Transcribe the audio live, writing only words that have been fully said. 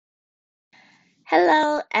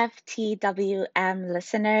Hello, FTWM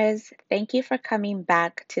listeners. Thank you for coming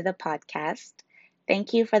back to the podcast.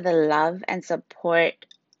 Thank you for the love and support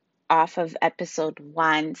off of episode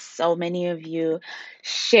one. So many of you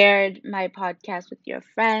shared my podcast with your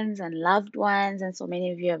friends and loved ones, and so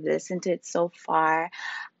many of you have listened to it so far.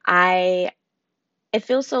 I it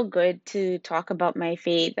feels so good to talk about my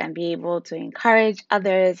faith and be able to encourage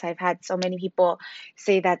others. I've had so many people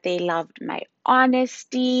say that they loved my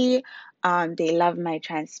honesty, they loved my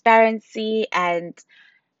transparency, and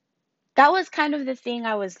that was kind of the thing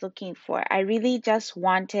I was looking for. I really just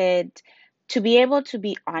wanted to be able to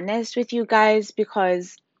be honest with you guys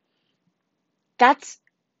because that's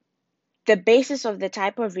the basis of the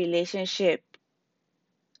type of relationship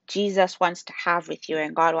Jesus wants to have with you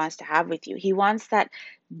and God wants to have with you. He wants that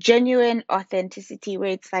genuine authenticity where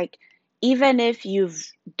it's like, even if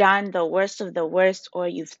you've done the worst of the worst or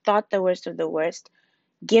you've thought the worst of the worst,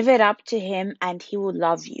 give it up to him and he will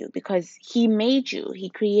love you because he made you, he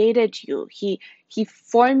created you, he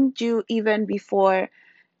formed you even before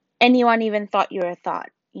anyone even thought you were a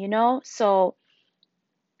thought. So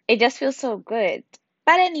it just feels so good.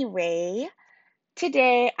 But anyway,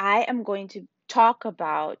 today, I am going to talk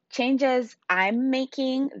about changes I'm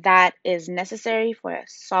making that is necessary for a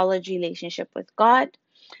solid relationship with God.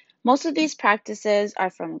 Most of these practices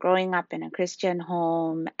are from growing up in a Christian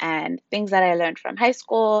home and things that I learned from high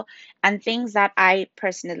school and things that I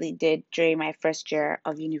personally did during my first year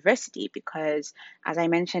of university. Because, as I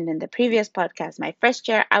mentioned in the previous podcast, my first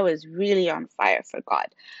year, I was really on fire for God.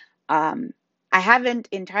 Um, I haven't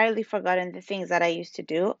entirely forgotten the things that I used to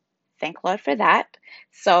do. Thank Lord for that.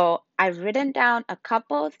 So I've written down a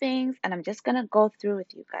couple of things and I'm just going to go through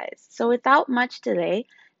with you guys. So without much delay,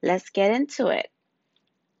 let's get into it.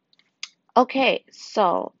 Okay,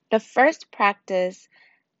 so the first practice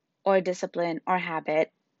or discipline or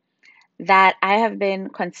habit that I have been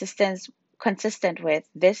consistent with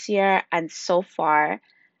this year and so far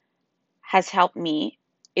has helped me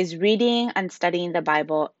is reading and studying the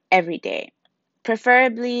Bible every day,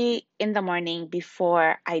 preferably in the morning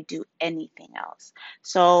before I do anything else.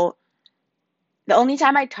 So the only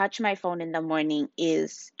time I touch my phone in the morning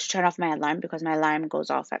is to turn off my alarm because my alarm goes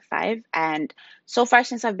off at 5. And so far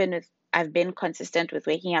since I've been consistent with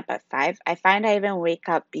waking up at 5, I find I even wake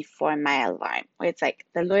up before my alarm. Where it's like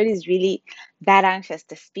the Lord is really that anxious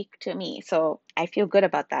to speak to me. So I feel good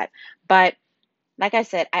about that. But like I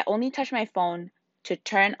said, I only touch my phone to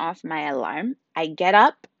turn off my alarm. I get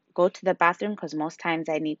up, go to the bathroom because most times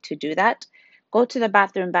I need to do that. Go to the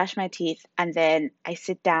bathroom, brush my teeth, and then I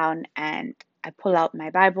sit down and I pull out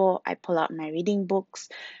my Bible, I pull out my reading books.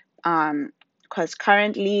 Because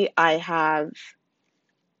currently I have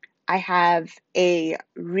a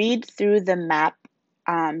read through the map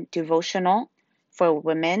devotional for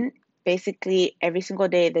women. Basically, every single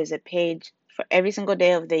day there's a page for every single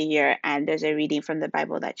day of the year, and there's a reading from the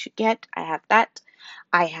Bible that you get. I have that.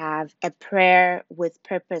 I have a prayer with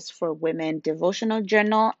purpose for women devotional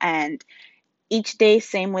journal, and each day,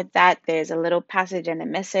 same with that, there's a little passage and a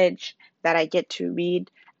message that I get to read.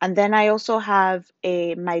 And then I also have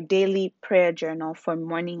a my daily prayer journal for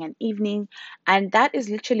morning and evening. And that is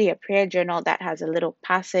literally a prayer journal that has a little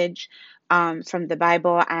passage from the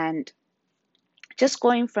Bible and just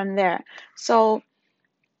going from there. So,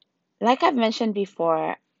 like I've mentioned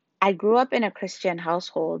before, I grew up in a Christian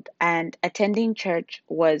household and attending church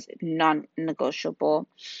was non-negotiable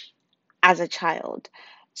as a child.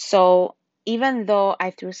 So even though I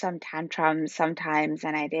threw some tantrums sometimes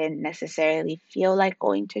and I didn't necessarily feel like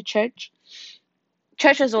going to church,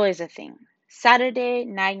 church was always a thing. Saturday,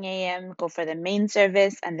 9 a.m., go for the main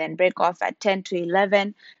service and then break off at 10 to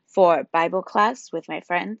 11 for Bible class with my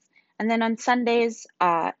friends. And then on Sundays,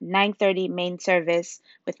 9:30 main service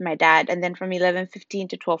with my dad. And then from 11:15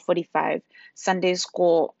 to 12:45, Sunday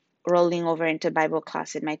school rolling over into Bible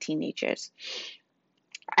class in my teenagers.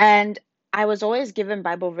 And I was always given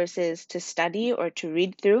Bible verses to study or to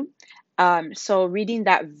read through. So reading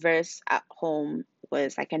that verse at home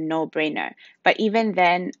was like a no-brainer. But even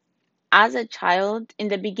then, as a child, in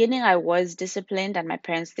the beginning, I was disciplined and my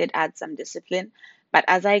parents did add some discipline. But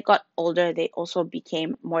as I got older, they also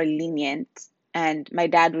became more lenient. And my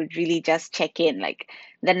dad would really just check in like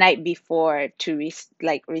the night before to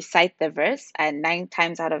recite the verse. And 9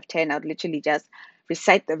 times out of 10, I'd literally just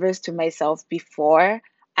recite the verse to myself before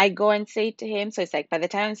I go and say it to him. So it's like by the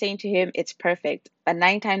time I'm saying to him, it's perfect. But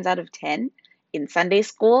 9 times out of 10, in Sunday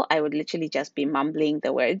school, I would literally just be mumbling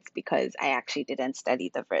the words because I actually didn't study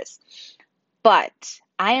the verse. But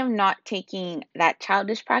I am not taking that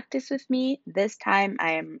childish practice with me. This time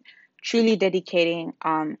I am truly dedicating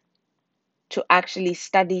to actually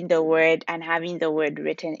studying the word and having the word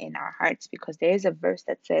written in our hearts, because there is a verse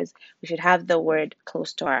that says we should have the word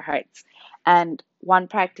close to our hearts. And one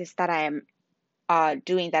practice that I am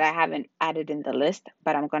doing that I haven't added in the list,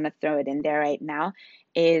 but I'm gonna throw it in there right now,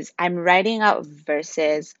 is I'm writing out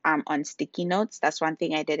verses on sticky notes. That's one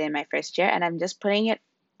thing I did in my first year, and I'm just putting it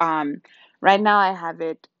um right now I have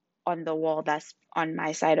it on the wall that's on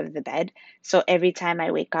my side of the bed. So every time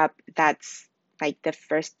I wake up, that's like the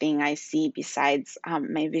first thing I see besides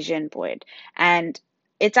my vision board. And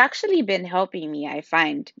it's actually been helping me, I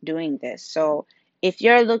find, doing this. So if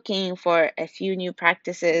you're looking for a few new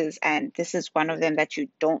practices and this is one of them that you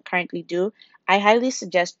don't currently do, I highly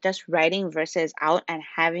suggest just writing verses out and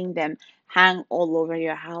having them hang all over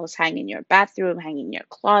your house, hang in your bathroom, hang in your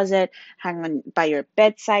closet, hang on by your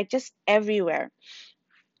bedside, just everywhere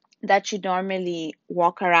that you normally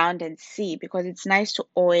walk around and see, because it's nice to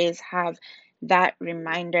always have that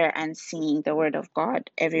reminder and seeing the word of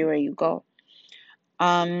God everywhere you go.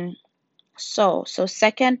 Um, so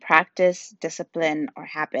second practice, discipline, or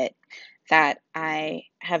habit that I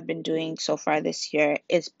have been doing so far this year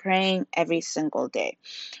is praying every single day.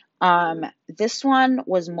 This one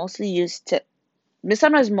was mostly used to this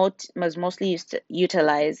one was mostly used to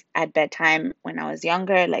utilize at bedtime when I was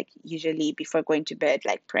younger, like usually before going to bed,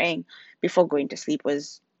 like praying before going to sleep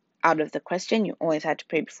was out of the question. You always had to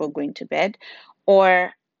pray before going to bed.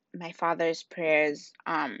 Or my father's prayers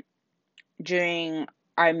during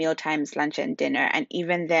our meal times, lunch and dinner. And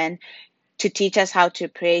even then, to teach us how to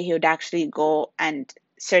pray, he would actually go and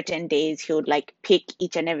certain days he would like pick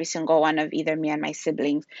each and every single one of either me and my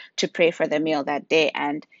siblings to pray for the meal that day.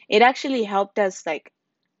 And it actually helped us like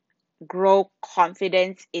grow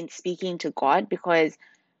confidence in speaking to God, because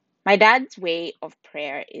my dad's way of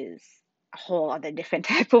prayer is a whole other different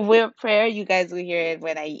type of way of prayer. You guys will hear it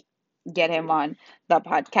when I get him on the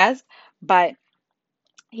podcast. But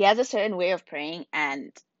he has a certain way of praying,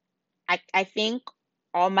 and I think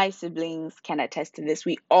all my siblings can attest to this.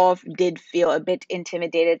 We all did feel a bit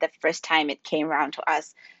intimidated the first time it came around to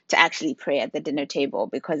us to actually pray at the dinner table,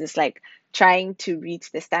 because it's like trying to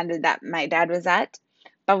reach the standard that my dad was at.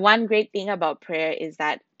 But one great thing about prayer is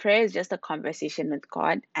that prayer is just a conversation with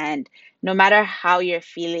God. And no matter how you're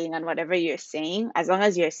feeling and whatever you're saying, as long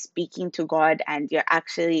as you're speaking to God and you're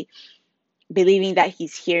actually believing that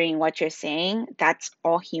he's hearing what you're saying, that's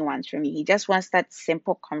all he wants from you. He just wants that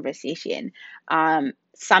simple conversation.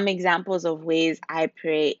 Some examples of ways I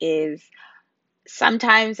pray is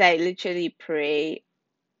sometimes I literally pray,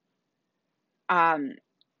 um,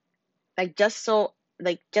 like just so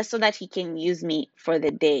that he can use me for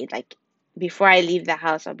the day. Like before I leave the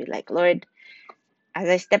house, I'll be like, Lord, as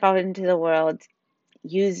I step out into the world,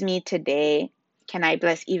 use me today. Can I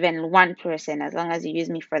bless even one person? As long as you use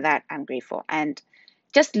me for that, I'm grateful. And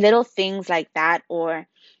just little things like that. Or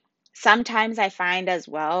sometimes I find as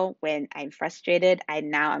well when I'm frustrated,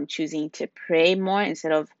 I'm choosing to pray more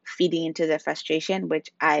instead of feeding into the frustration, which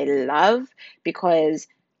I love, because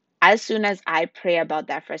as soon as I pray about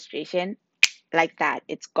that frustration, like that,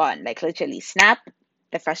 it's gone. Like literally snap,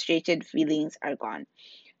 the frustrated feelings are gone.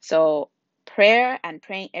 So prayer and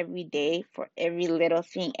praying every day for every little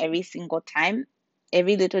thing, every single time,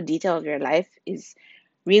 every little detail of your life is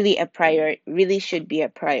really should be a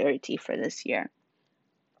priority for this year.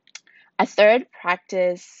 A third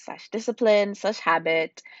practice slash discipline slash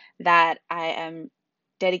habit that I am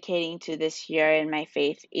dedicating to this year in my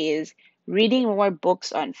faith is reading more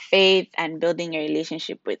books on faith and building a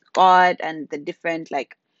relationship with God and the different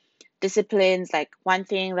like disciplines. Like one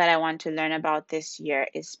thing that I want to learn about this year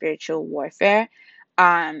is spiritual warfare.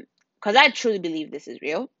 Because I truly believe this is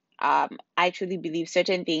real. I truly believe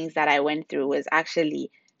certain things that I went through was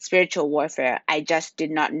actually spiritual warfare. I just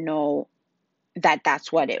did not know that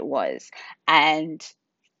that's what it was. And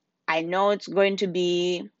I know it's going to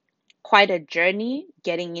be quite a journey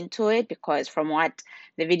getting into it, because from what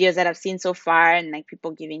the videos that I've seen so far and like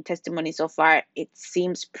people giving testimony so far, it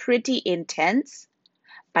seems pretty intense.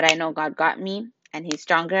 But I know God got me and He's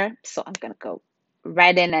stronger. So I'm going to go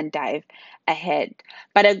right in and dive ahead.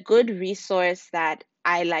 But a good resource that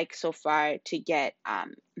I like so far to get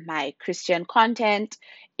my Christian content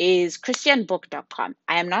is christianbook.com.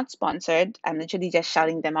 I am not sponsored. I'm literally just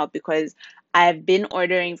shouting them out because I've been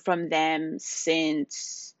ordering from them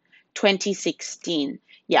since 2016.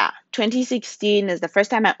 Yeah, 2016 is the first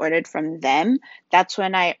time I ordered from them. That's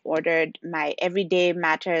when I ordered my Everyday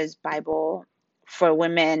Matters Bible for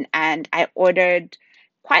women, and I ordered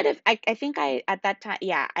I think I at that time,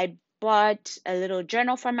 yeah, I bought a little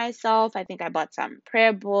journal for myself. I think I bought some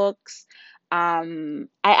prayer books. I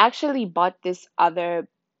actually bought this other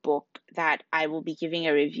book that I will be giving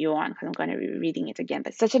a review on because I'm going to be reading it again.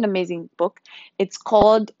 But such an amazing book. It's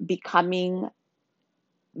called Becoming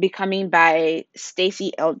by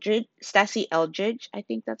Stacey Eldridge. I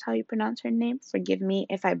think that's how you pronounce her name. Forgive me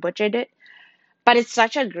if I butchered it. But it's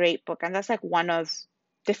such a great book, and that's like one of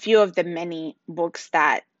the few of the many books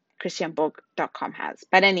that christianbook.com has.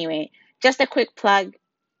 But anyway, just a quick plug.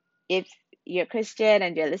 If you're Christian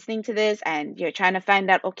and you're listening to this and you're trying to find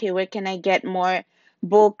out, okay, where can I get more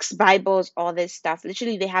books, Bibles, all this stuff?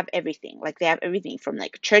 Literally, they have everything. Like they have everything from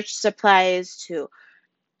like church supplies to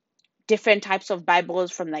different types of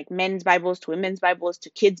Bibles, from like men's Bibles to women's Bibles to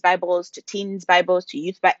kids' Bibles to teens' Bibles to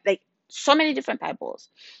youth Bibles, like so many different Bibles.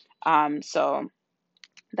 So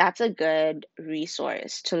that's a good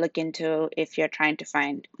resource to look into if you're trying to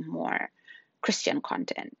find more Christian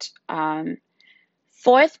content.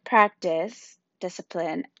 Fourth practice,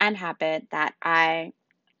 discipline, and habit that I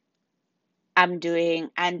am doing,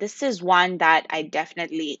 and this is one that I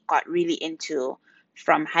definitely got really into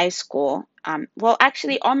from high school. Well,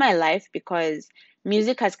 actually, all my life, because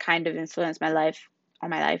music has kind of influenced my life all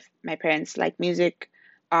my life. My parents like music,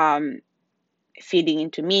 um, feeding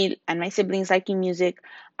into me and my siblings liking music.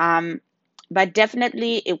 Um, but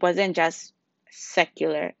definitely, it wasn't just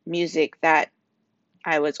secular music that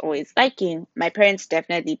I was always liking. My parents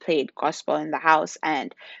definitely played gospel in the house,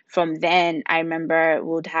 and from then I remember we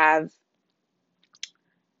would have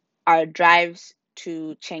our drives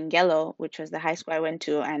to Chengelo, which was the high school I went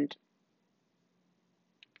to, and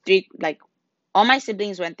three like all my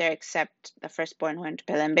siblings went there except the firstborn who went to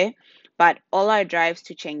Pelembe. But all our drives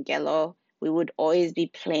to Chengelo, we would always be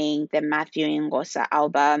playing the Matthew Ngosa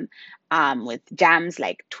album, with jams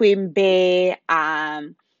like Twimbe,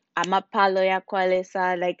 Amapalo ya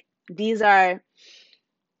Kwalesa. Like these are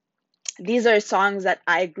songs that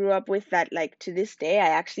I grew up with that, like, to this day I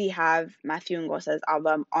actually have Matthew Ngosa's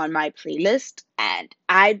album on my playlist, and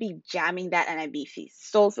I'd be jamming that and I'd be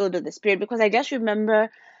so filled with the spirit because I just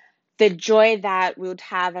remember the joy that we would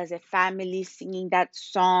have as a family singing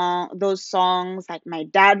those songs. Like my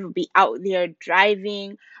dad would be out there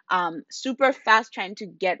driving super fast trying to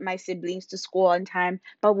get my siblings to school on time,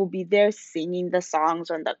 but we'll be there singing the songs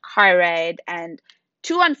on the car ride and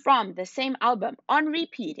to and from the same album on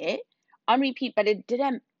repeat, on repeat. But it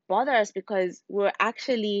didn't bother us because we're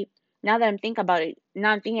actually, now I'm thinking about it,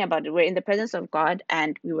 we're in the presence of God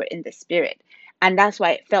and we were in the spirit. And that's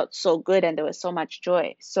why it felt so good and there was so much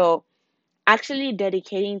joy. So actually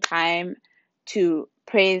dedicating time to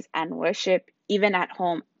praise and worship, even at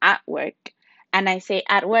home, at work. And I say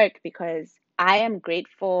at work because I am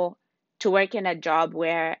grateful to work in a job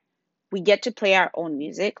where we get to play our own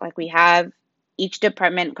music. Like we have each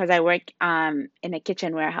department, because I work in a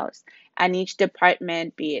kitchen warehouse, and each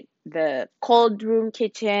department, be it the cold room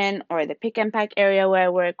kitchen or the pick and pack area where I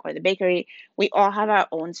work or the bakery, we all have our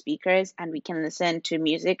own speakers and we can listen to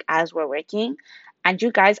music as we're working. And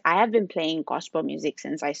you guys, I have been playing gospel music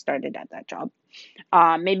since I started at that job.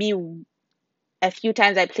 Maybe a few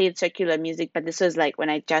times I played secular music, but this was like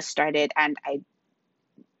when I just started and I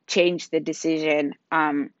changed the decision.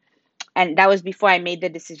 And that was before I made the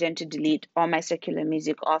decision to delete all my secular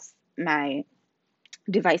music off my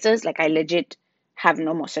devices. Like I legit have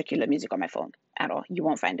no more secular music on my phone at all. You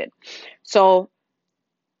won't find it. So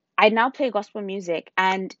I now play gospel music,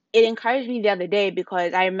 and it encouraged me the other day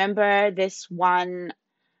because I remember this one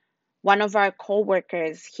of our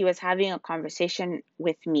coworkers, he was having a conversation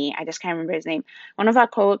with me. I just can't remember his name. One of our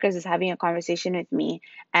coworkers is having a conversation with me,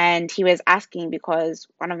 and he was asking because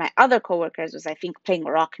one of my other coworkers was, I think, playing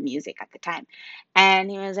rock music at the time.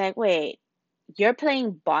 And he was like, "Wait, you're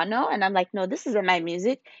playing Bono?" And I'm like, "No, this isn't my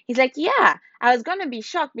music." He's like, "Yeah." I was gonna be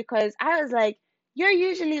shocked because I was like, "You're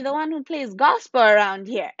usually the one who plays gospel around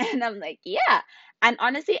here." And I'm like, "Yeah." And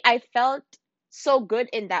honestly, I felt so good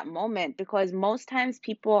in that moment because most times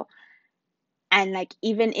people, and like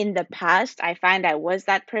even in the past, I find I was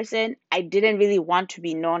that person. I didn't really want to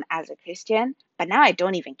be known as a Christian, but now I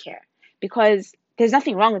don't even care because there's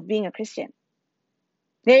nothing wrong with being a Christian.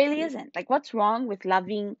 There really isn't. Like, what's wrong with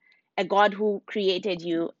loving a God who created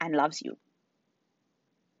you and loves you?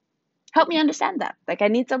 Help me understand that. Like, I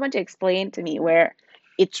need someone to explain to me where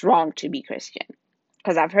it's wrong to be Christian.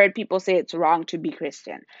 Because I've heard people say it's wrong to be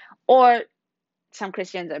Christian. Or some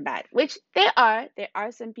Christians are bad, which they are. There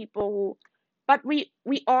are some people who, but we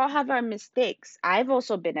all have our mistakes. I've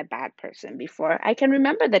also been a bad person before. I can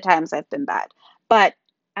remember the times I've been bad, but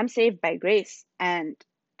I'm saved by grace, and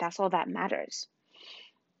that's all that matters.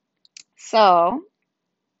 So,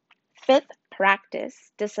 fifth practice,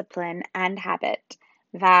 discipline, and habit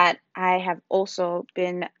that I have also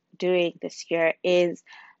been doing this year is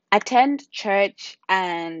attend church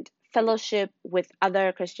and fellowship with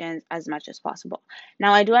other Christians as much as possible.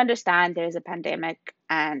 Now, I do understand there is a pandemic,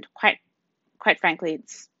 and quite frankly,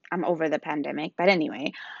 I'm over the pandemic. But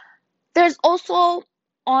anyway, there's also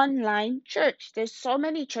online church. There's so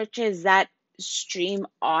many churches that stream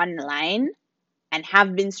online and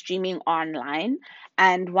have been streaming online.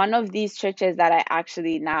 And one of these churches that I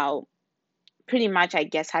actually now pretty much, I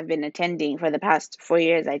guess, have been attending for the past 4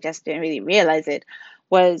 years, I just didn't really realize it,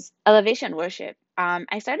 was Elevation Worship.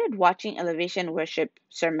 I started watching Elevation Worship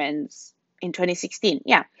sermons in 2016.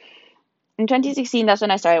 Yeah, in 2016, that's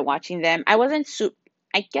when I started watching them. I wasn't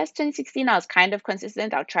I guess 2016, I was kind of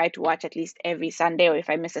consistent. I'll try to watch at least every Sunday, or if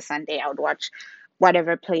I miss a Sunday, I would watch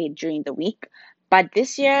whatever played during the week. But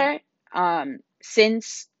this year,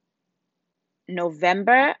 since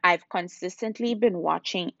November, I've consistently been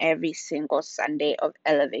watching every single Sunday of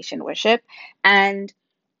Elevation Worship. And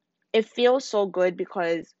it feels so good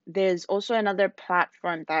because there's also another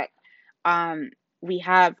platform that um, we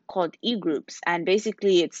have called e-groups. And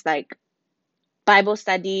basically, it's like Bible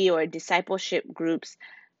study or discipleship groups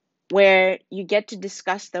where you get to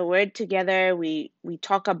discuss the word together. We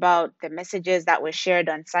talk about the messages that were shared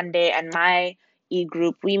on Sunday, and my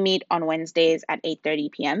e-group, we meet on Wednesdays at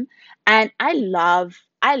 8:30 p.m. And I love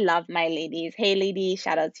my ladies. Hey ladies,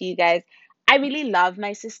 shout out to you guys. I really love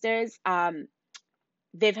my sisters.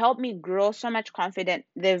 They've helped me grow so much confidence.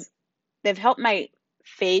 They've helped my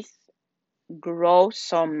faith grow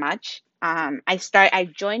so much. I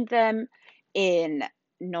joined them in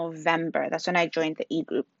November. That's when I joined the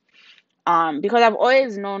e-group. Because I've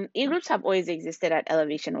always known e-groups have always existed at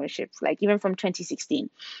Elevation Worship, like even from 2016.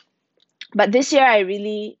 But this year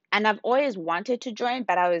and I've always wanted to join,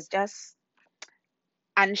 but I was just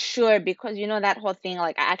unsure because that whole thing,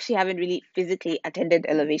 like I actually haven't really physically attended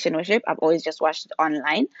Elevation Worship. I've always just watched it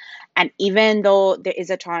online. And even though there is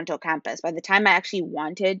a Toronto campus, by the time I actually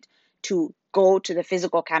wanted to go to the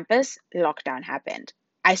physical campus, lockdown happened.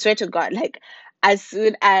 I swear to God, like as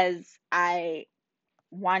soon as I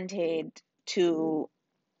wanted to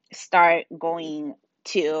start going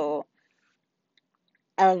to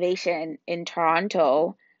Elevation in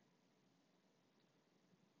Toronto,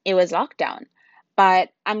 it was lockdown. But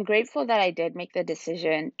I'm grateful that I did make the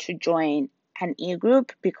decision to join an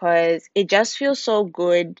e-group because it just feels so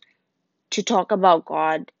good to talk about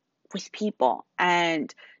God with people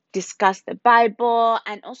and discuss the Bible,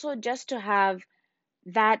 and also just to have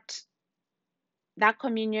that that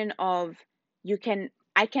communion of you can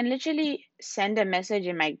I can literally send a message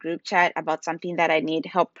in my group chat about something that I need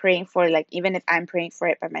help praying for, like even if I'm praying for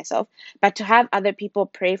it by myself, but to have other people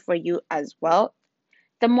pray for you as well.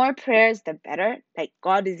 The more prayers, the better. Like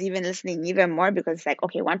God is even listening even more because it's like,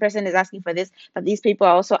 okay, one person is asking for this, but these people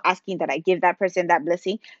are also asking that I give that person that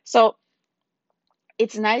blessing. So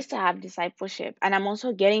it's nice to have discipleship. And I'm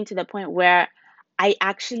also getting to the point where I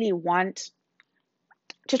actually want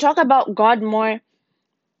to talk about God more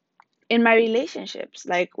in my relationships,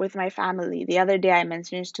 like with my family. The other day I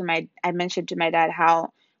mentioned to my dad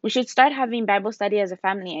how we should start having Bible study as a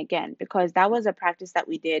family again, because that was a practice that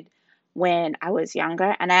we did when I was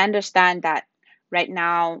younger. And I understand that right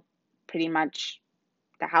now pretty much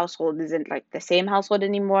the household isn't like the same household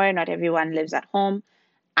anymore. Not everyone lives at home.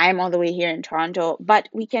 I'm all the way here in Toronto, but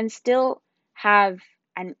we can still have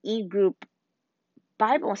an e-group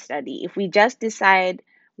Bible study. If we just decide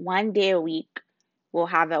one day a week, we'll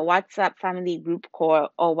have a WhatsApp family group call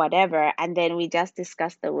or whatever, and then we just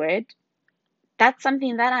discuss the word. That's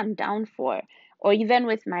something that I'm down for. Or even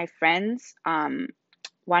with my friends,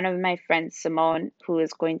 one of my friends, Simone, who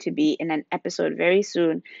is going to be in an episode very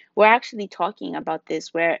soon, we're actually talking about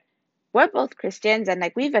this where we're both Christians and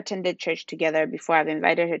like we've attended church together before. I've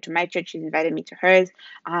invited her to my church, she's invited me to hers.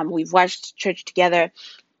 We've watched church together.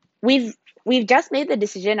 We've just made the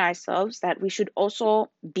decision ourselves that we should also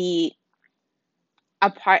be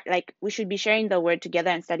apart, like we should be sharing the word together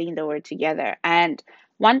and studying the word together. And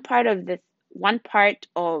one part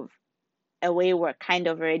of a way we're kind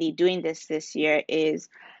of already doing this year is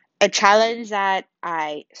a challenge that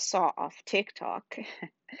I saw off TikTok.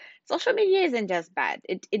 Social media isn't just bad.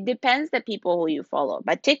 It depends the people who you follow.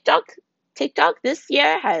 But TikTok this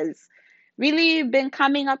year has really been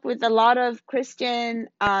coming up with a lot of Christian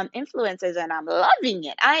influencers, and I'm loving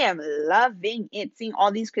it. I am loving it. Seeing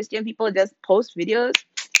all these Christian people just post videos,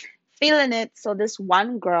 feeling it. So this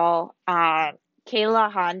one girl,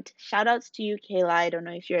 Kayla Hunt, shout outs to you, Kayla. I don't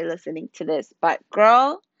know if you're listening to this, but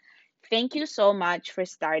girl, thank you so much for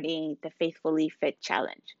starting the Faithfully Fit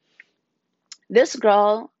Challenge. This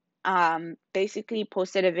girl basically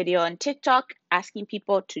posted a video on TikTok asking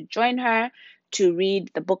people to join her to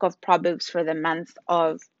read the book of Proverbs for the month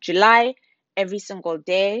of July every single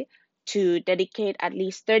day, to dedicate at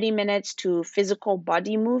least 30 minutes to physical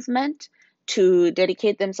body movement, to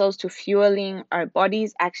dedicate themselves to fueling our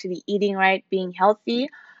bodies, actually eating right, being healthy,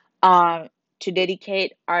 uh, to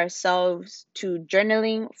dedicate ourselves to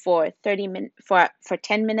journaling for 10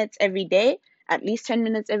 minutes every day, at least 10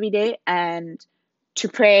 minutes every day, and to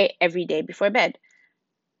pray every day before bed.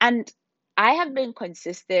 And I have been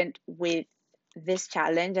consistent with this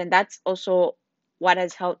challenge, and that's also what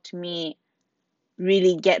has helped me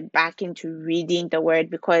really get back into reading the word,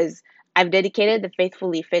 because I've dedicated the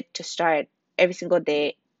Faithfully Fit to start every single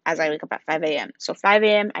day as I wake up at 5 a.m. So 5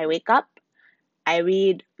 a.m. I wake up, I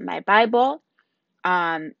read my Bible,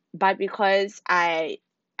 but because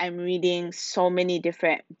I'm reading so many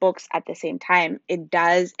different books at the same time,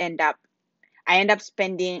 I end up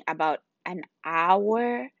spending about an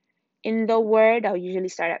hour in the word. I'll usually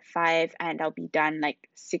start at 5 and I'll be done like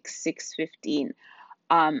 6:15.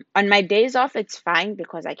 On my days off, it's fine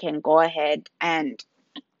because I can go ahead and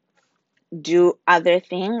do other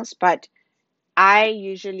things, but I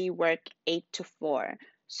usually work 8 to 4.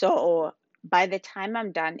 So by the time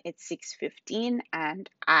I'm done, it's 6:15 and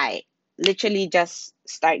I literally just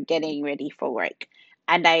start getting ready for work.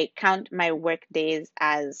 And I count my work days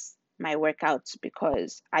as my workouts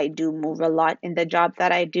because I do move a lot in the job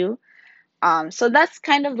that I do. So that's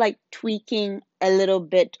kind of like tweaking a little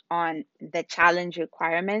bit on the challenge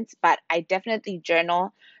requirements, but I definitely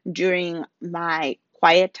journal during my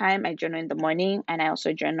quiet time. I journal in the morning and I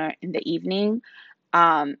also journal in the evening.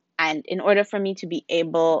 And in order for me to be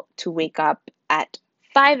able to wake up at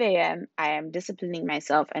 5 a.m., I am disciplining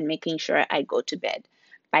myself and making sure I go to bed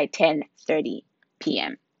by 10:30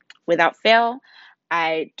 p.m. Without fail,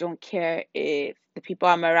 I don't care if the people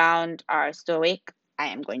I'm around are still awake. I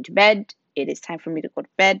am going to bed. It is time for me to go to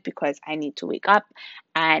bed because I need to wake up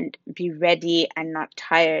and be ready and not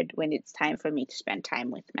tired when it's time for me to spend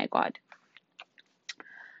time with my God.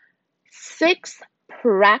 Sixth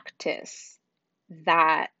practice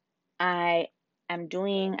that I I'm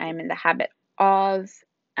in the habit of,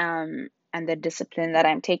 and the discipline that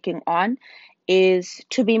I'm taking on is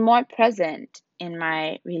to be more present in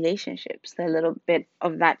my relationships. A little bit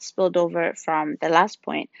of that spilled over from the last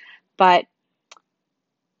point, but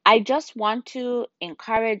I just want to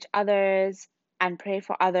encourage others and pray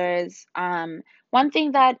for others. One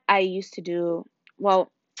thing that I used to do,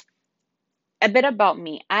 well, a bit about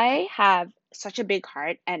me. I have such a big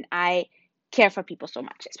heart and I care for people so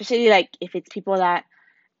much, especially like if it's people that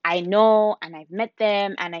I know and I've met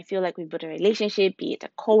them and I feel like we built a relationship, be it a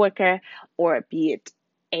coworker or be it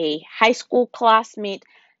a high school classmate.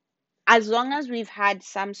 As long as we've had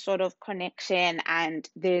some sort of connection and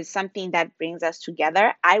there's something that brings us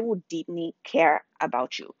together, I would deeply care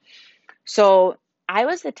about you. So I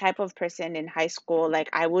was the type of person in high school, like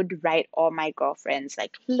I would write all my girlfriends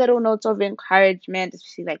like little notes of encouragement,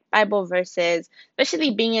 especially like Bible verses,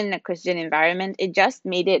 especially being in a Christian environment. It just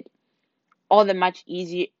made it all the much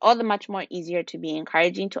more easier to be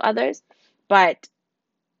encouraging to others. But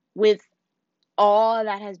with all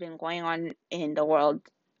that has been going on in the world,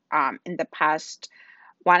 in the past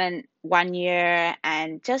 1 year,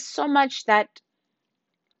 and just so much that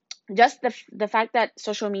just the fact that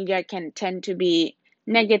social media can tend to be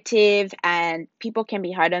negative and people can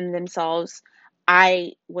be hard on themselves.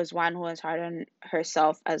 I was one who was hard on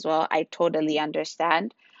herself as well. I totally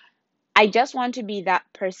understand. I just want to be that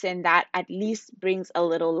person that at least brings a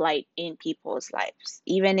little light in people's lives,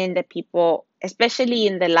 even in the people, especially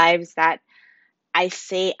in the lives that I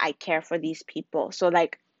say I care for these people. So,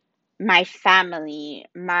 like my family,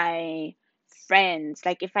 my friends,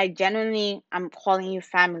 like if I genuinely I'm calling you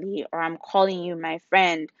family or I'm calling you my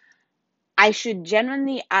friend, I should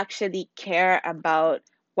genuinely actually care about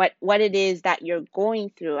what it is that you're going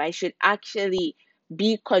through. I should actually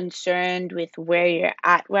be concerned with where you're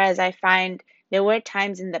at. Whereas I find there were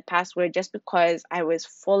times in the past where just because I was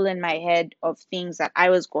full in my head of things that I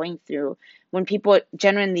was going through, when people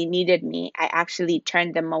genuinely needed me, I actually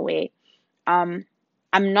turned them away. Um,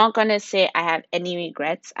 I'm not gonna say I have any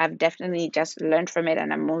regrets. I've definitely just learned from it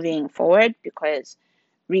and I'm moving forward because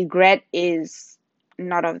regret is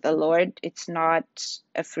not of the Lord. It's not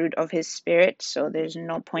a fruit of His Spirit. So there's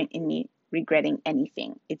no point in me regretting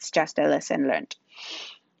anything. It's just a lesson learned.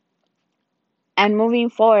 And moving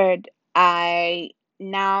forward,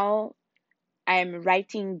 now I'm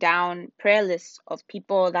writing down prayer lists of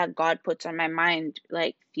people that God puts on my mind.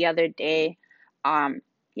 Like the other day, um,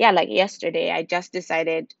 yeah, like yesterday, I just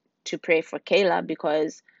decided to pray for Kayla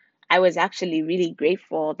because I was actually really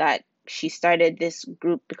grateful that she started this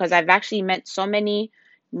group because I've actually met so many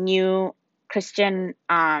new Christian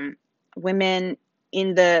women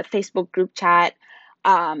in the Facebook group chat.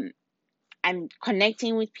 Um, I'm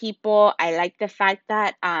connecting with people. I like the fact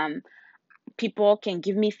that people can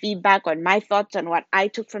give me feedback on my thoughts on what I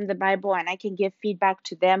took from the Bible, and I can give feedback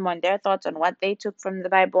to them on their thoughts on what they took from the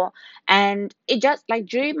Bible. And it just like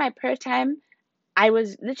during my prayer time, I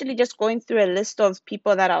was literally just going through a list of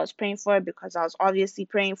people that I was praying for, because I was obviously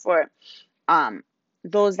praying for um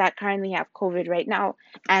those that currently have COVID right now.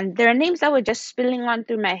 And there are names that were just spilling on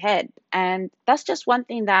through my head. And that's just one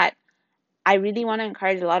thing that I really want to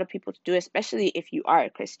encourage a lot of people to do, especially if you are a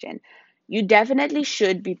Christian. You definitely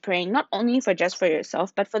should be praying not only for just for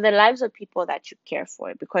yourself, but for the lives of people that you care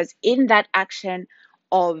for. Because in that action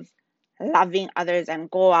of loving others and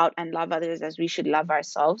go out and love others as we should love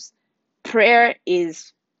ourselves, prayer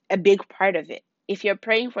is a big part of it. If you're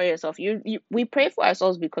praying for yourself, we pray for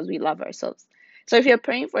ourselves because we love ourselves. So if you're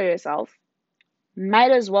praying for yourself,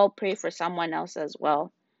 might as well pray for someone else as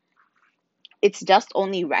well. It's just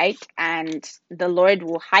only right, and the Lord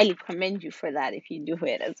will highly commend you for that if you do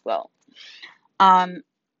it as well. Um,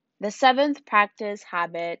 the seventh practice,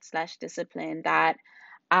 habit slash discipline that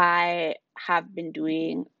I have been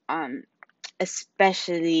doing,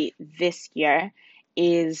 especially this year,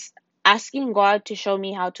 is asking God to show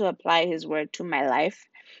me how to apply His word to my life.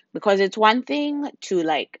 Because it's one thing to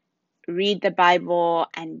like read the Bible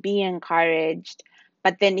and be encouraged,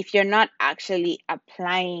 but then if you're not actually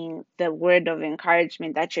applying the word of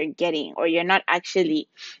encouragement that you're getting, or you're not actually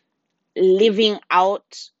living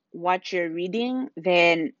out what you're reading,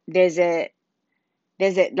 then there's a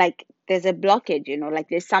blockage, like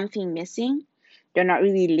there's something missing. You're not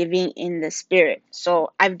really living in the spirit.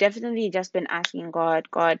 So I've definitely just been asking God,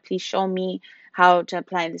 please show me how to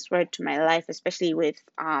apply this word to my life, especially with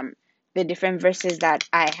the different verses that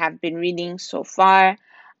I have been reading so far.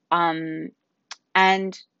 Um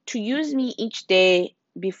and to use me each day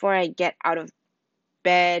before I get out of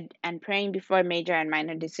bed, and praying before major and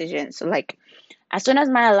minor decisions. So like as soon as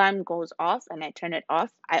my alarm goes off and I turn it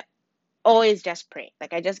off, I always just pray.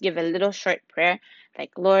 Like I just give a little short prayer,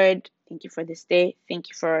 like, Lord, thank you for this day. Thank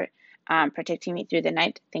you for protecting me through the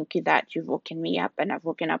night. Thank you that you've woken me up and I've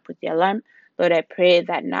woken up with the alarm. Lord, I pray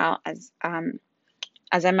that now as I'm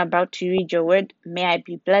about to read your word, may I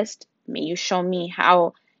be blessed. May you show me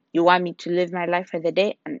how you want me to live my life for the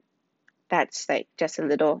day. And that's like just a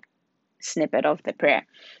little snippet of the prayer.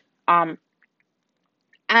 Um,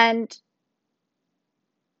 and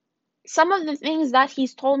some of the things that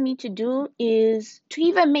he's told me to do is to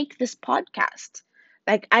even make this podcast.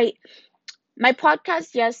 Like my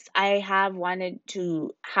podcast, yes, I have wanted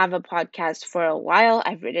to have a podcast for a while.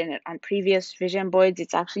 I've written it on previous vision boards.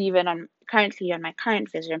 It's actually even currently on my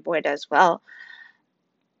current vision board as well.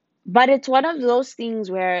 But it's one of those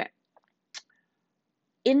things where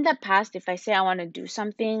in the past, if I say I want to do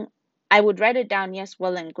something, I would write it down, yes,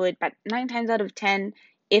 well and good. But 9 times out of 10,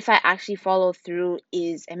 if I actually follow through,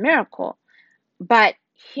 is a miracle. But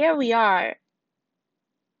here we are.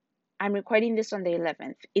 I'm recording this on the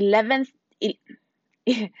 11th.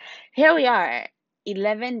 Here we are,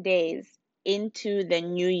 11 days into the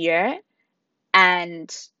new year,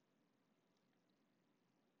 and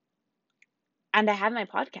I have my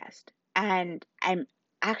podcast, and I'm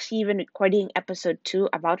actually even recording episode 2,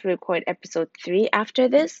 about to record episode 3 after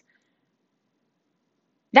this.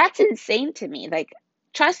 That's insane to me. Like,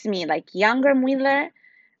 trust me, like younger Mwila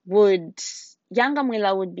would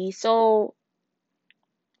be so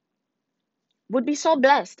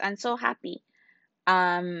blessed and so happy.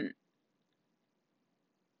 Um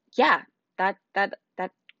yeah, that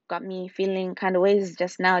got me feeling kind of ways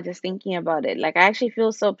just now, just thinking about it. Like I actually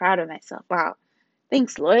feel so proud of myself. Wow.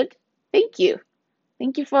 Thanks, Lord. Thank you.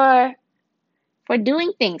 Thank you for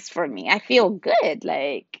doing things for me. I feel good.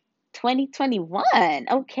 Like 2021.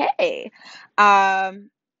 Okay.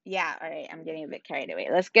 Yeah, all right. I'm getting a bit carried away.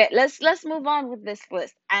 Let's move on with this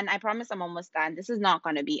list. And I promise I'm almost done. This is not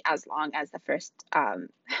going to be as long as the first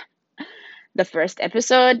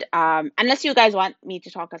episode. Unless you guys want me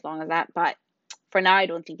to talk as long as that, but for now I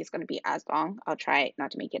don't think it's going to be as long. I'll try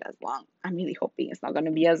not to make it as long. I'm really hoping it's not going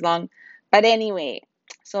to be as long. But anyway,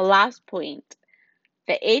 so last point,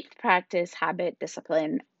 the eighth practice, habit,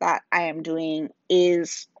 discipline that I am doing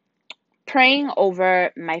is praying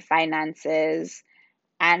over my finances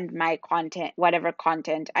and my content, whatever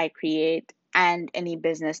content I create, and any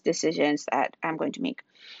business decisions that I'm going to make.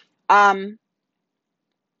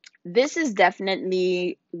 This is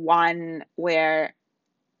definitely one where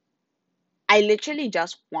I literally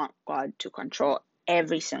just want God to control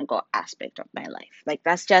every single aspect of my life. Like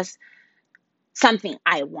that's just something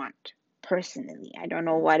I want. personally. I don't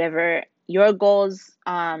know whatever your goals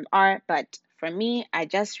are, but for me, I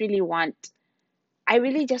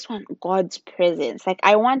really just want God's presence. Like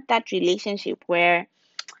I want that relationship where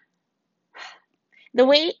the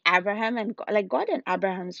way Abraham and God, like God and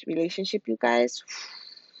Abraham's relationship, you guys.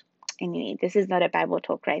 Anyway, this is not a Bible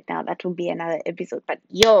talk right now. That will be another episode. But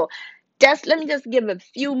yo, just let me just give a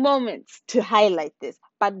few moments to highlight this.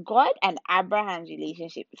 But God and Abraham's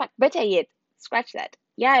relationship, in fact, better yet, scratch that.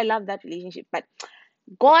 Yeah, I love that relationship. But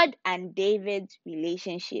God and David's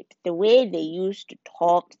relationship, the way they used to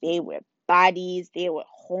talk, they were buddies, they were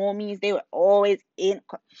homies, they were always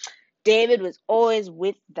David was always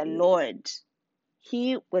with the Lord.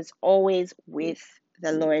 He was always with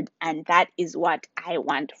the Lord, and that is what I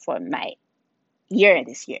want for my year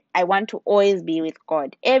this year. I want to always be with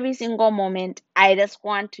God every single moment. I just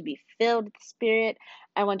want to be filled with the Spirit.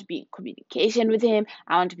 I want to be in communication with Him.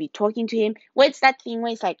 I want to be talking to Him. Where it's that thing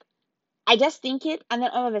where it's like, I just think it, and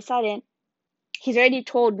then all of a sudden, He's already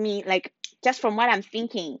told me, like, just from what I'm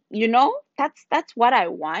thinking, that's what I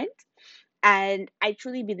want. And I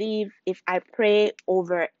truly believe if I pray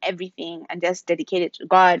over everything and just dedicate it to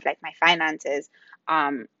God, like my finances,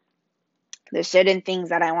 um, there's certain things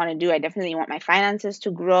that I want to do. I definitely want my finances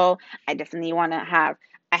to grow. I definitely want to have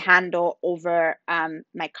a handle over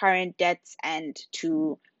my current debts and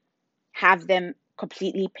to have them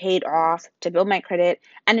completely paid off, to build my credit.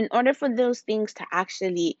 And in order for those things to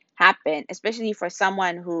actually happen, especially for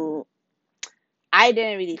someone who I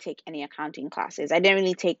didn't really take any accounting classes. I didn't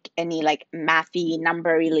really take any like mathy number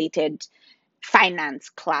related finance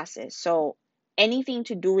classes. So anything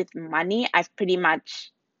to do with money, I've pretty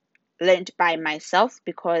much learned by myself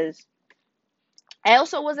because I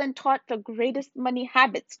also wasn't taught the greatest money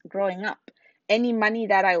habits growing up. Any money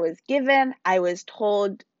that I was given, I was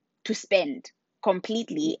told to spend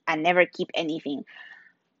completely and never keep anything.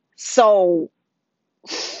 So,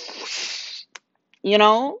 you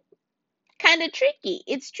know, kind of tricky.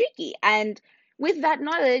 It's tricky. And with that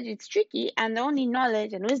knowledge, it's tricky. And the only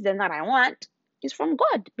knowledge and wisdom that I want is from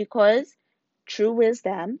God because true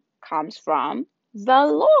wisdom comes from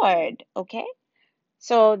the Lord. Okay?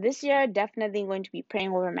 So this year, definitely going to be praying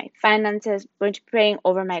over my finances, going to be praying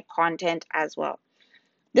over my content as well.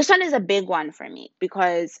 This one is a big one for me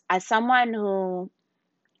because as someone who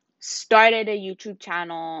started a YouTube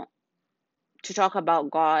channel to talk about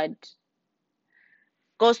God,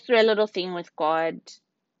 goes through a little thing with God,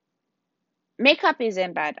 makeup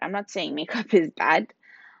isn't bad. I'm not saying makeup is bad,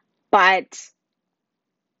 but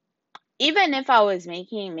even if I was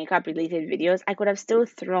making makeup related videos, I could have still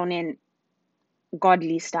thrown in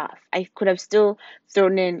godly stuff. I could have still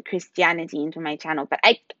thrown in Christianity into my channel, but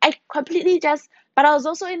I completely just, but I was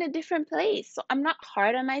also in a different place. So I'm not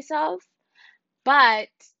hard on myself, but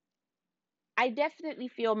I definitely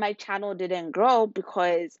feel my channel didn't grow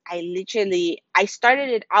because I started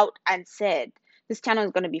it out and said, this channel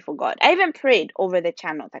is going to be for God. I even prayed over the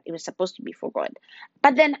channel that it was supposed to be for God.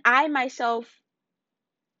 But then I myself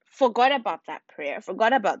forgot about that prayer,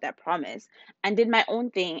 forgot about that promise, and did my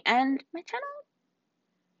own thing. And my channel,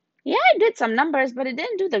 yeah, I did some numbers, but it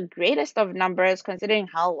didn't do the greatest of numbers considering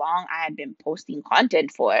how long I had been posting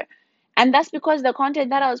content for. And that's because the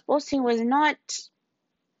content that I was posting was not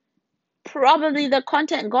probably the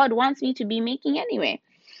content God wants me to be making anyway.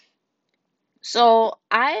 So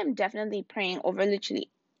I am definitely praying over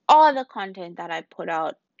literally all the content that I put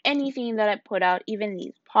out, anything that I put out, even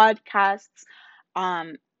these podcasts.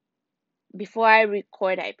 Um, Before I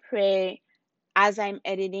record, I pray. As I'm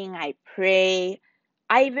editing, I pray.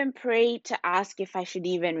 I even pray to ask if I should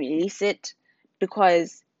even release it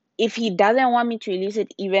because if he doesn't want me to release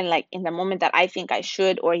it, even like in the moment that I think I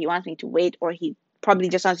should, or he wants me to wait, or he probably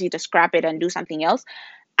just wants me to scrap it and do something else,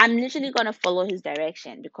 I'm literally going to follow his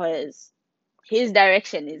direction because his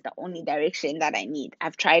direction is the only direction that I need.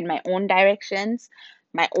 I've tried my own directions,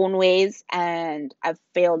 my own ways, and I've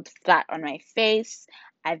failed flat on my face.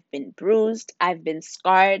 I've been bruised, I've been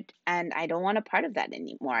scarred, and I don't want a part of that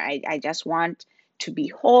anymore. I just want to be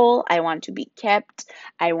whole. I want to be kept.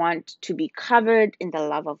 I want to be covered in the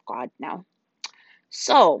love of God now.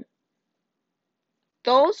 So,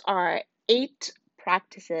 those are 8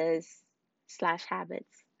 practices slash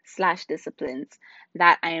habits slash disciplines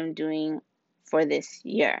that I am doing for this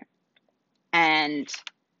year. And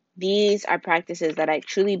these are practices that I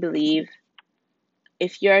truly believe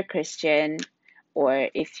if you're a Christian or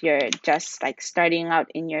if you're just like starting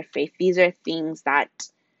out in your faith, these are things that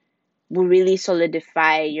will really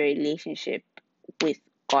solidify your relationship with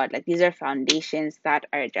God. Like these are foundations that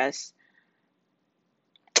are just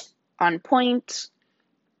on point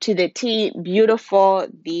to the T, beautiful.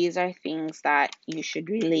 These are things that you should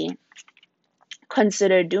really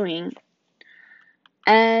consider doing.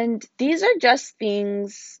 And these are just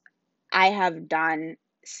things I have done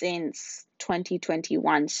since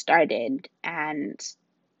 2021 started. And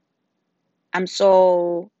I'm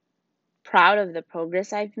so proud of the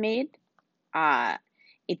progress I've made. Uh,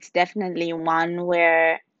 it's definitely one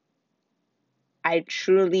where I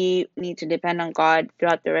truly need to depend on God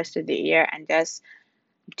throughout the rest of the year and just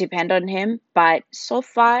depend on Him. But so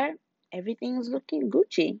far, everything is looking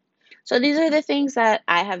Gucci. So these are the things that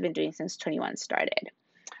I have been doing since 21 started.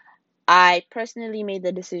 I personally made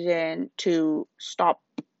the decision to stop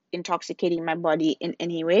intoxicating my body in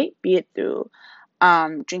any way, be it through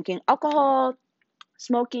drinking alcohol,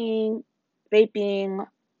 smoking, vaping,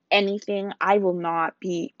 anything. I will not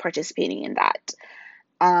be participating in that.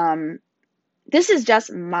 Um, this is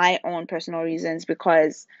just my own personal reasons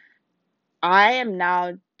because I am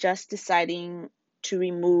now just deciding to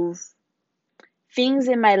remove things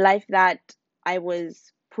in my life that I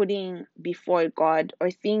was putting before God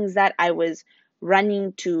or things that I was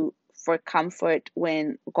running to for comfort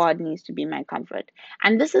when God needs to be my comfort.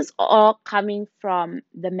 And this is all coming from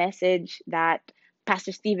the message that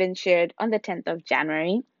Pastor Stephen shared on the 10th of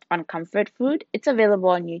January on comfort food. It's available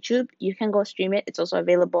on YouTube. You can go stream it. It's also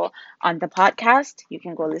available on the podcast. You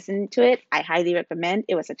can go listen to it. I highly recommend.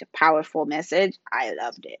 It was such a powerful message. I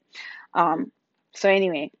loved it. Um, so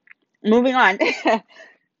anyway, moving on.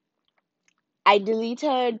 I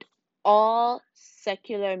deleted all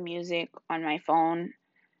secular music on my phone.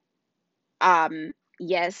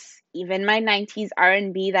 Yes, even my 90s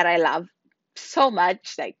R&B that I love so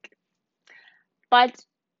much, like, but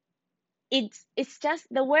it's just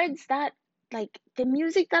the words that, like, the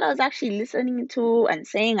music that I was actually listening to and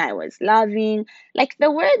saying I was loving, like the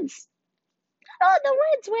words, oh, the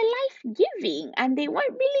words were life-giving and they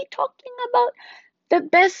weren't really talking about the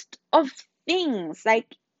best of things.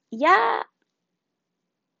 Like, yeah,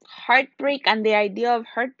 heartbreak and the idea of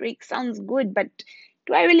heartbreak sounds good, but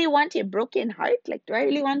do I really want a broken heart? Like, do I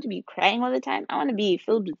really want to be crying all the time? I want to be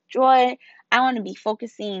filled with joy. I want to be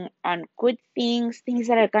focusing on good things, things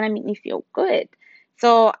that are going to make me feel good.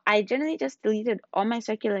 So I generally just deleted all my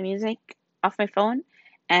secular music off my phone,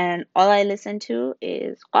 and all I listen to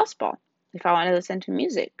is gospel if I want to listen to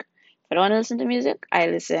music. If I don't want to listen to music, I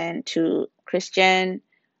listen to Christian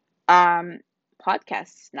um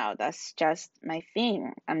podcasts now. That's just my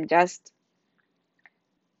thing.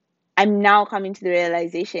 I'm now coming to the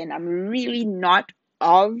realization I'm really not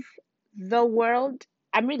of the world.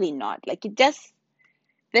 I'm really not. Like, it just,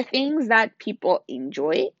 the things that people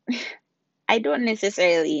enjoy, I don't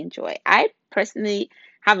necessarily enjoy. I personally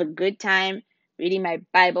have a good time reading my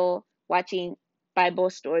Bible, watching Bible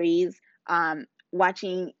stories,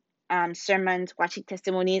 watching sermons, watching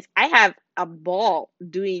testimonies. I have a ball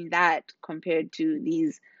doing that compared to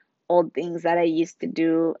these old things that I used to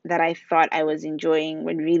do that I thought I was enjoying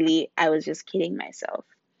when really I was just kidding myself.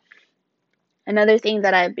 Another thing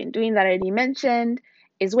that I've been doing that I already mentioned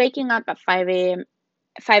is waking up at 5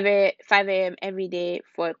 a.m. every day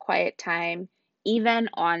for a quiet time, even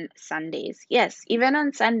on Sundays. Yes, even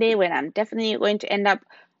on Sunday when I'm definitely going to end up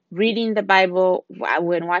reading the Bible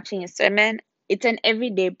when watching a sermon. It's an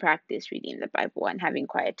everyday practice reading the Bible and having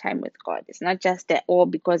quiet time with God. It's not just that, oh,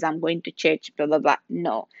 because I'm going to church, blah, blah, blah.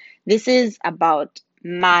 No, this is about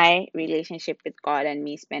my relationship with God and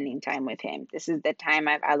me spending time with Him. This is the time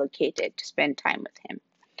I've allocated to spend time with Him.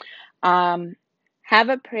 Um, have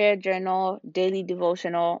a prayer journal, daily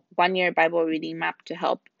devotional, 1 year Bible reading map to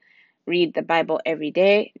help read the Bible every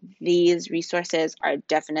day. These resources are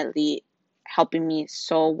definitely helping me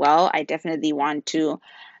so well. I definitely want to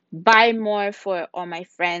buy more for all my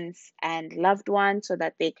friends and loved ones so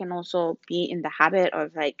that they can also be in the habit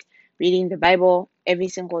of like reading the Bible every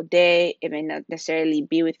single day. It may not necessarily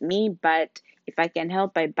be with me, but if I can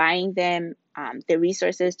help by buying them the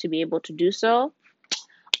resources to be able to do so,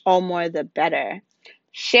 all more the better.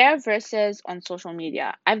 Share verses on social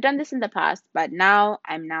media. I've done this in the past, but now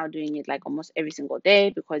I'm now doing it like almost every single day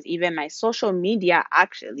because even my social media,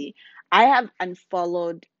 actually, I have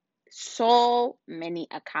unfollowed so many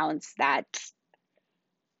accounts that,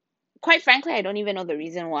 quite frankly, I don't even know the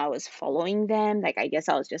reason why I was following them. Like, I guess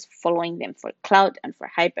I was just following them for clout and for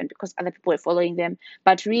hype and because other people were following them,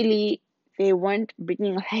 but really they weren't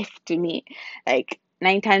bringing life to me. Like,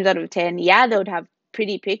 9 times out of 10, yeah, they would have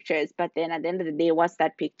pretty pictures, but then at the end of the day, what's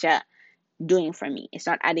that picture doing for me? It's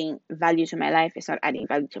not adding value to my life. It's not adding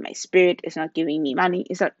value to my spirit. It's not giving me money.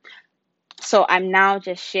 It's not. So I'm now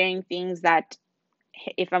just sharing things that,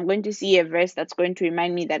 if I'm going to see a verse that's going to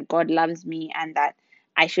remind me that God loves me and that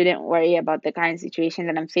I shouldn't worry about the current situation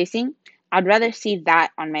that I'm facing, I'd rather see that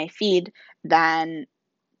on my feed than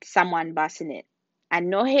someone busting it And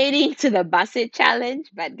no hating to the Basset challenge,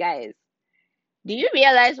 but guys, do you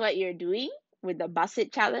realize what you're doing with the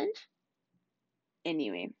Basset challenge?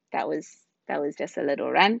 Anyway, that was just a little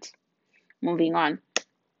rant. Moving on.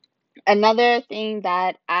 Another thing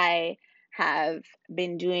that I have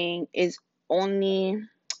been doing is only,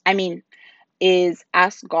 I mean, is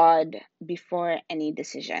ask God before any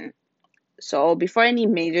decision. So before any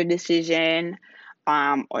major decision,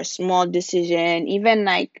 or small decision, even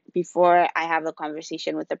like before I have a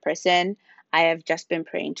conversation with a person, I have just been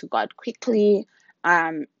praying to God quickly,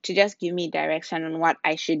 to just give me direction on what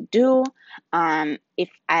I should do. If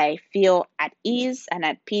I feel at ease and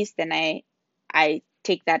at peace, then I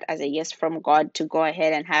take that as a yes from God to go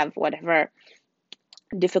ahead and have whatever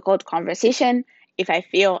difficult conversation. If I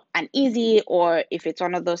feel uneasy, or if it's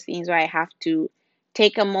one of those things where I have to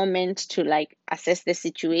take a moment to like assess the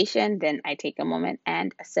situation, then I take a moment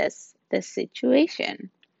and assess the situation.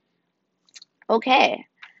 Okay,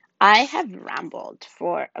 I have rambled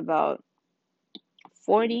for about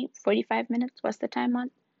 45 minutes. What's the time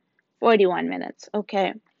on? 41 minutes.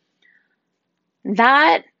 Okay,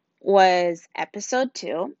 that was episode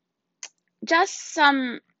 2. Just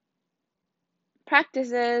some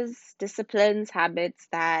practices, disciplines, habits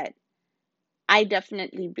that I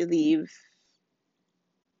definitely believe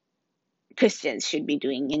Christians should be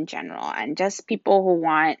doing in general, and just people who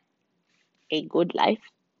want a good life.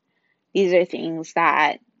 These are things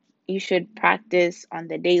that you should practice on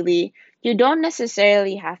the daily. You don't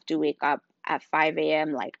necessarily have to wake up at 5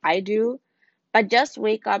 a.m. like I do, but just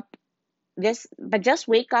wake up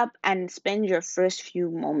and spend your first few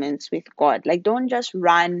moments with God. Like, don't just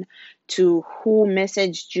run to who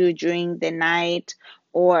messaged you during the night,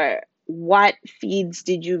 or what feeds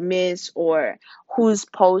did you miss, or who's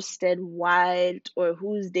posted what, or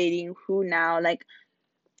who's dating who now. Like,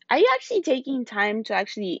 are you actually taking time to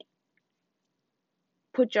actually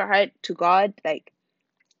put your heart to God? Like,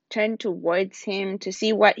 turn towards Him to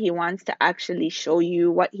see what He wants to actually show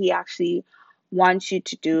you, what He actually wants you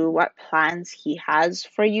to do, what plans He has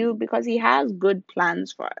for you, because He has good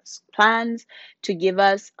plans for us, plans to give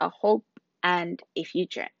us a hope and a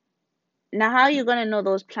future. Now, how are you going to know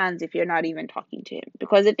those plans if you're not even talking to Him?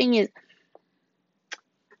 Because the thing is,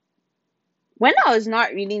 when I was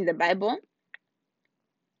not reading the Bible,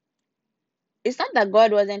 it's not that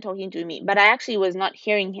God wasn't talking to me, but I actually was not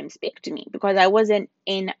hearing Him speak to me because I wasn't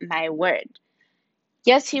in my word.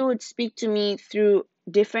 Yes, He would speak to me through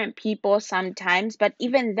different people sometimes, but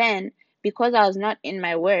even then, because I was not in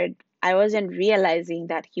my word, I wasn't realizing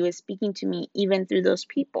that He was speaking to me even through those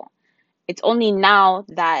people. It's only now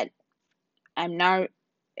that I'm now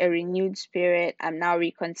a renewed spirit, I'm now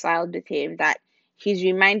reconciled with Him, that He's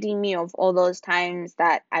reminding me of all those times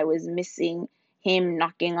that I was missing Him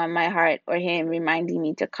knocking on my heart, or Him reminding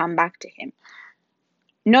me to come back to Him.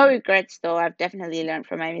 No regrets, though. I've definitely learned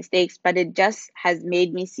from my mistakes, but it just has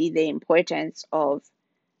made me see the importance of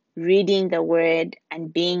reading the Word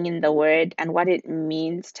and being in the Word, and what it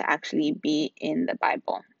means to actually be in the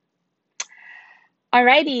Bible.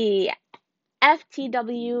 Alrighty,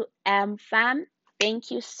 FTWM fam,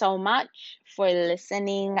 thank you so much for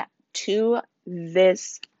listening to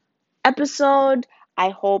this episode. I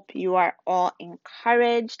hope you are all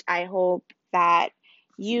encouraged. I hope that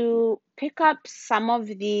you pick up some of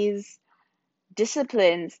these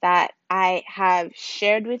disciplines that I have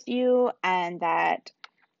shared with you, and that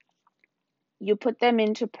you put them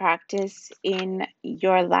into practice in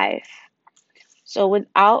your life. So,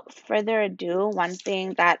 without further ado, one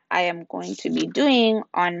thing that I am going to be doing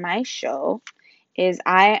on my show is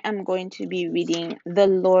I am going to be reading the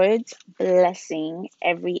Lord's blessing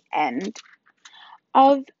every end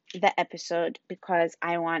of the episode, because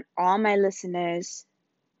I want all my listeners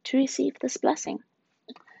to receive this blessing.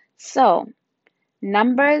 So,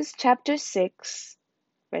 Numbers chapter 6,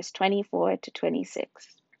 verse 24 to 26.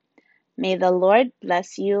 May the Lord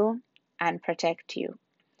bless you and protect you.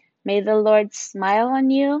 May the Lord smile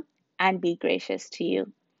on you and be gracious to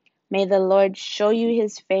you. May the Lord show you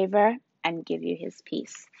His favor and give you His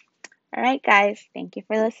peace. All right, guys, thank you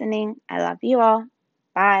for listening. I love you all.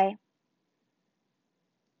 Bye.